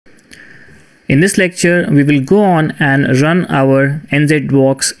In this lecture, we will go on and run our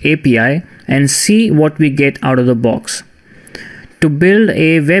NZBox API and see what we get out of the box. To build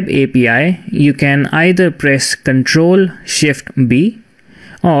a web API, you can either press Ctrl+Shift+B,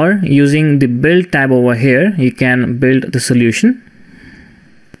 or using the build tab over here, you can build the solution.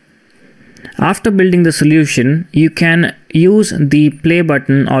 After building the solution, you can use the play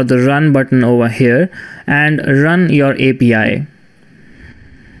button or the run button over here and run your API.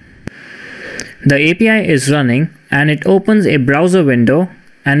 The API is running and it opens a browser window,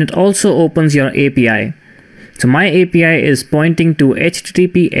 and it also opens your API. So my API is pointing to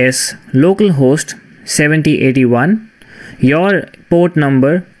HTTPS localhost 7081. Your port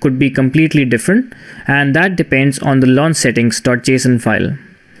number could be completely different, and that depends on the launch settings.json file.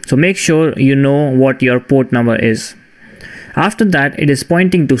 So make sure you know what your port number is. After that, it is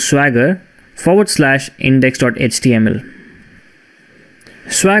pointing to swagger/index.html.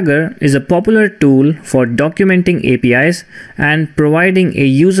 Swagger is a popular tool for documenting APIs and providing a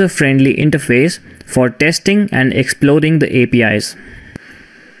user-friendly interface for testing and exploring the APIs.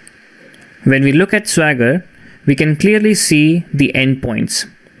 When we look at Swagger, we can clearly see the endpoints.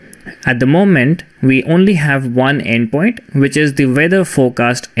 At the moment, we only have one endpoint, which is the weather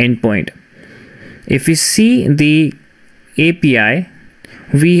forecast endpoint. If we see the API,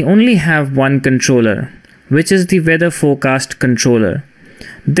 we only have one controller, which is the weather forecast controller.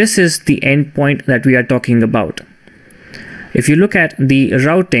 This is the endpoint that we are talking about. If you look at the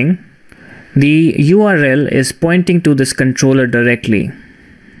routing, the URL is pointing to this controller directly.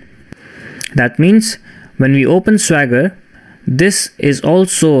 That means when we open Swagger, this is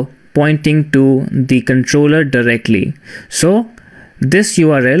also pointing to the controller directly. So this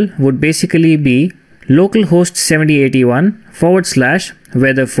URL would basically be localhost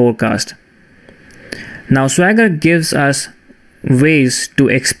 7081/weather forecast. Now Swagger gives us ways to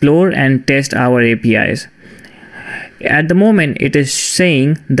explore and test our APIs. At the moment, it is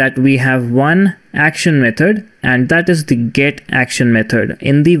saying that we have one action method, and that is the get action method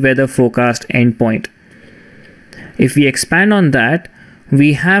in the weather forecast endpoint. If we expand on that,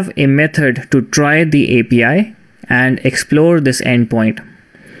 we have a method to try the API and explore this endpoint.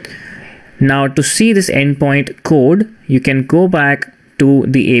 Now to see this endpoint code, you can go back to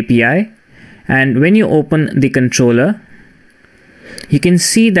the API, and when you open the controller, you can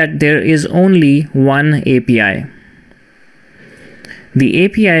see that there is only one API. The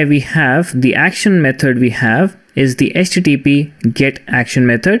API we have, the action method we have, is the HTTP get action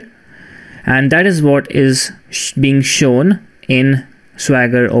method, and that is what is being shown in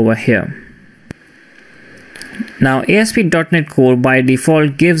Swagger over here. Now ASP.NET Core by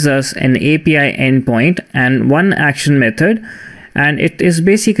default gives us an API endpoint and one action method, and it is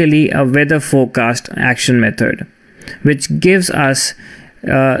basically a weather forecast action method, which gives us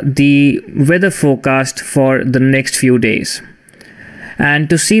the weather forecast for the next few days. And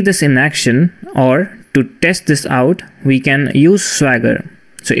to see this in action or to test this out, we can use Swagger.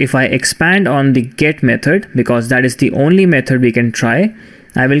 So if I expand on the get method, because that is the only method we can try,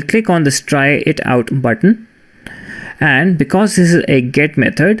 I will click on this try it out button. And because this is a get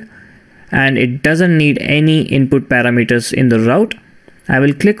method and it doesn't need any input parameters in the route, I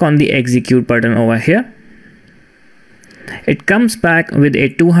will click on the execute button over here. It comes back with a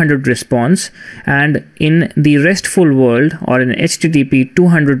 200 response, and in the RESTful world or in HTTP,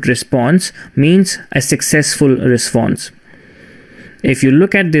 200 response means a successful response. If you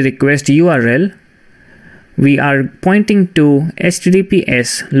look at the request URL, we are pointing to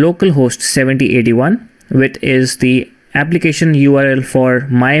HTTPS localhost 7081, which is the application URL for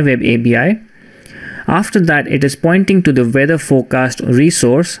my web API. After that, it is pointing to the weather forecast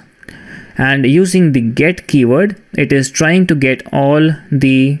resource, and using the get keyword, it is trying to get all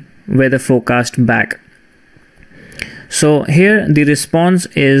the weather forecast back. So here the response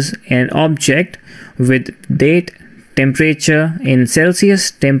is an object with date, temperature in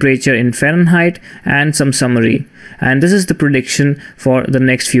Celsius, temperature in Fahrenheit, and some summary. And this is the prediction for the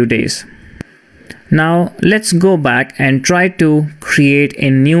next few days. Now let's go back and try to create a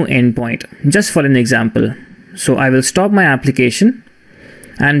new endpoint, just for an example. So I will stop my application,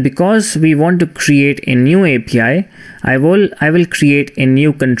 and because we want to create a new API, I will create a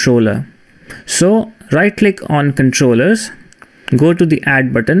new controller. So right click on controllers, go to the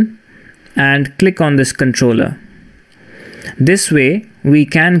add button and click on this controller. This way we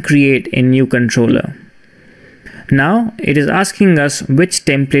can create a new controller. Now it is asking us which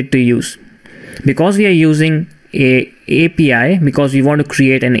template to use. Because we are using a API, because we want to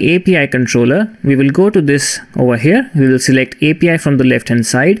create an API controller, we will go to this over here. We will select API from the left hand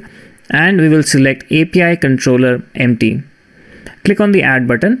side, and we will select API controller empty. Click on the add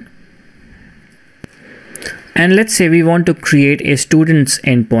button. And let's say we want to create a students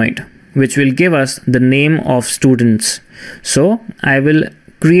endpoint, which will give us the name of students. So I will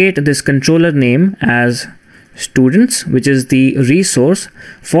create this controller name as students, which is the resource,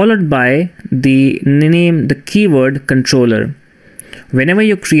 followed by the name, the keyword controller. Whenever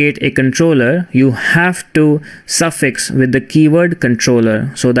you create a controller, you have to suffix with the keyword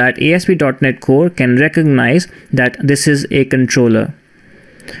controller so that ASP.NET Core can recognize that this is a controller.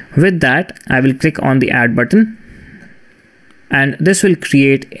 With that, I will click on the add button, and this will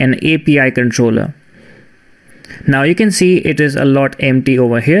create an API controller. Now you can see it is a lot empty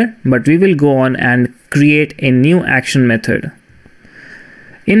over here, but we will go on and create a new action method.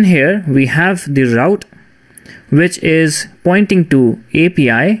 In here, we have the route, which is pointing to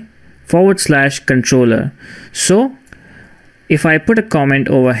API/controller. So if I put a comment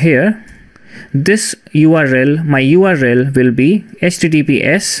over here, this URL, my URL will be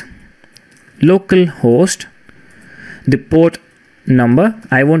https localhost, the port number.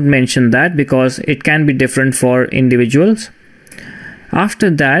 I won't mention that because it can be different for individuals. After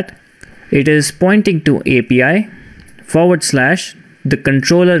that, it is pointing to API / the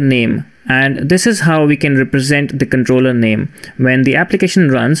controller name. And this is how we can represent the controller name. When the application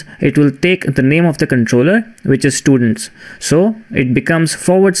runs, it will take the name of the controller, which is students. So it becomes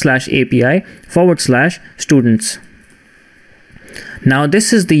 /API /students. Now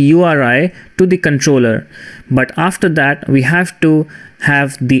this is the URI to the controller, but after that we have to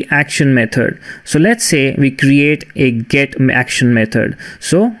have the action method. So let's say we create a get action method.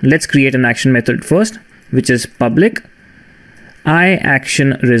 So let's create an action method first, which is public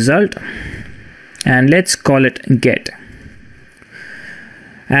action result, and let's call it get.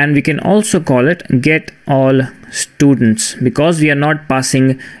 And we can also call it get all students, because we are not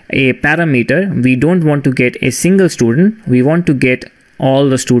passing a parameter. We don't want to get a single student, we want to get all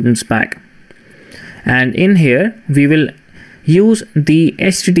the students back. And in here we will use the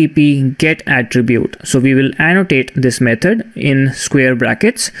HTTP get attribute. So we will annotate this method in square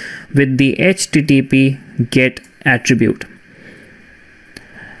brackets with the HTTP get attribute.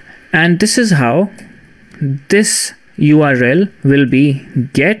 And this is how this URL will be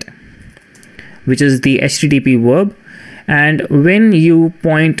get, which is the HTTP verb. And when you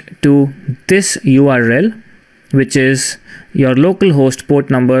point to this URL, which is your localhost port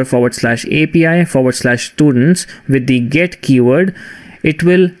number /API /students with the get keyword, it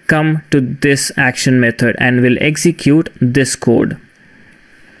will come to this action method and will execute this code.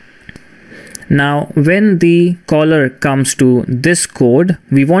 Now, when the caller comes to this code,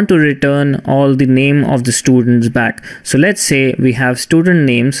 we want to return all the name of the students back. So let's say we have student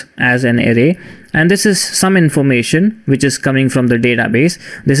names as an array, and this is some information which is coming from the database.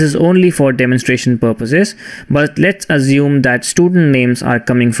 This is only for demonstration purposes, but let's assume that student names are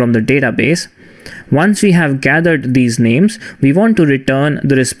coming from the database. Once we have gathered these names, we want to return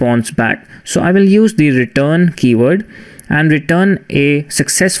the response back. So I will use the return keyword and return a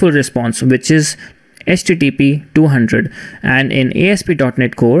successful response, which is HTTP 200, and in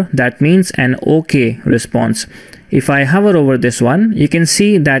ASP.NET Core that means an OK response. If I hover over this one, you can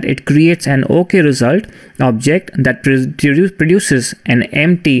see that it creates an OK result object that produces an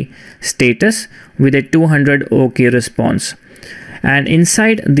empty status with a 200 OK response. And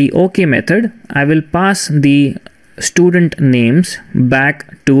inside the OK method, I will pass the student names back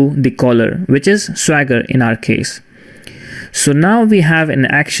to the caller, which is Swagger in our case. So now we have an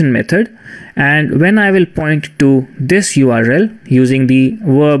action method, and when I will point to this URL using the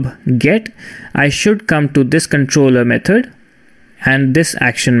verb get, I should come to this controller method and this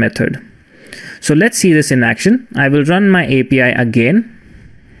action method. So let's see this in action. I will run my API again.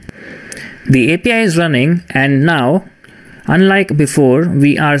 The API is running, and now, unlike before,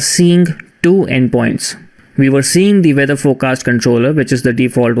 we are seeing two endpoints. We were seeing the weather forecast controller, which is the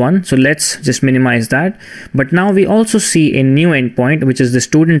default one. So let's just minimize that. But now we also see a new endpoint, which is the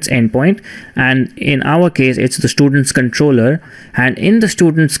students endpoint. And in our case, it's the students controller. And in the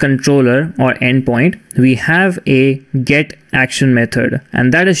students controller or endpoint, we have a get action method,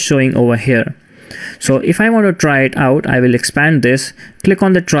 and that is showing over here. So if I want to try it out, I will expand this, click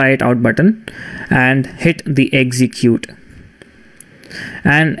on the try it out button and hit the execute.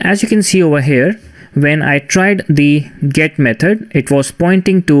 And as you can see over here, when I tried the get method, it was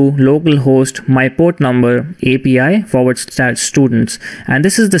pointing to localhost my port number API /students, and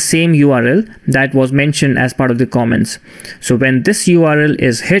this is the same URL that was mentioned as part of the comments. So when this URL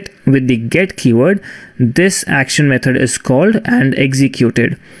is hit with the get keyword, this action method is called and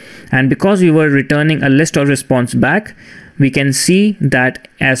executed. And because we were returning a list of response back, we can see that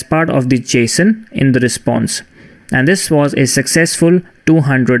as part of the JSON in the response. And this was a successful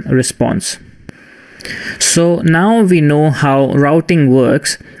 200 response. So now we know how routing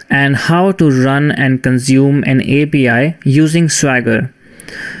works and how to run and consume an API using Swagger.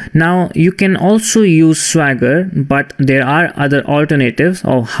 Now you can also use Swagger, but there are other alternatives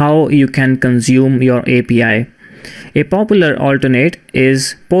of how you can consume your API. A popular alternate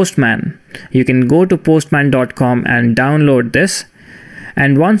is Postman. You can go to postman.com and download this.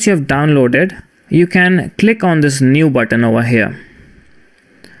 And once you have downloaded, you can click on this new button over here.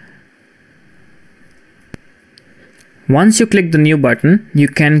 Once you click the new button, you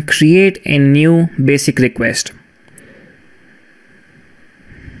can create a new basic request.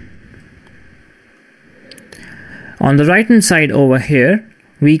 On the right hand side over here,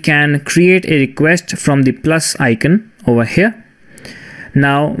 we can create a request from the plus icon over here.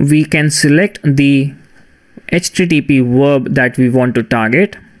 Now we can select the HTTP verb that we want to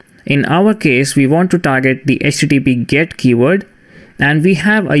target. In our case, we want to target the HTTP GET keyword, and we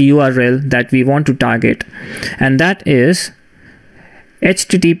have a URL that we want to target, and that is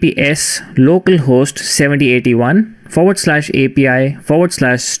https localhost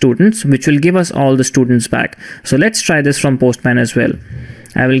 7081/API/students, which will give us all the students back. So let's try this from Postman as well.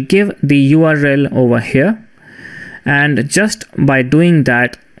 I will give the URL over here, and just by doing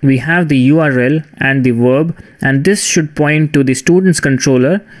that, we have the URL and the verb, and this should point to the students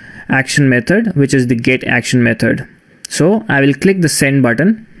controller action method, which is the get action method. So I will click the send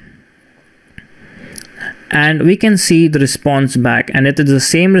button, and we can see the response back, and it is the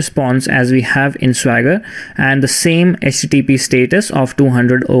same response as we have in Swagger and the same HTTP status of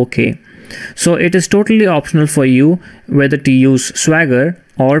 200 OK. So it is totally optional for you whether to use Swagger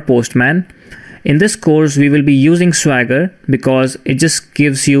or Postman. In this course, we will be using Swagger because it just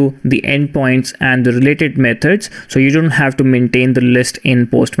gives you the endpoints and the related methods, so you don't have to maintain the list in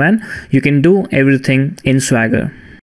Postman. You can do everything in Swagger.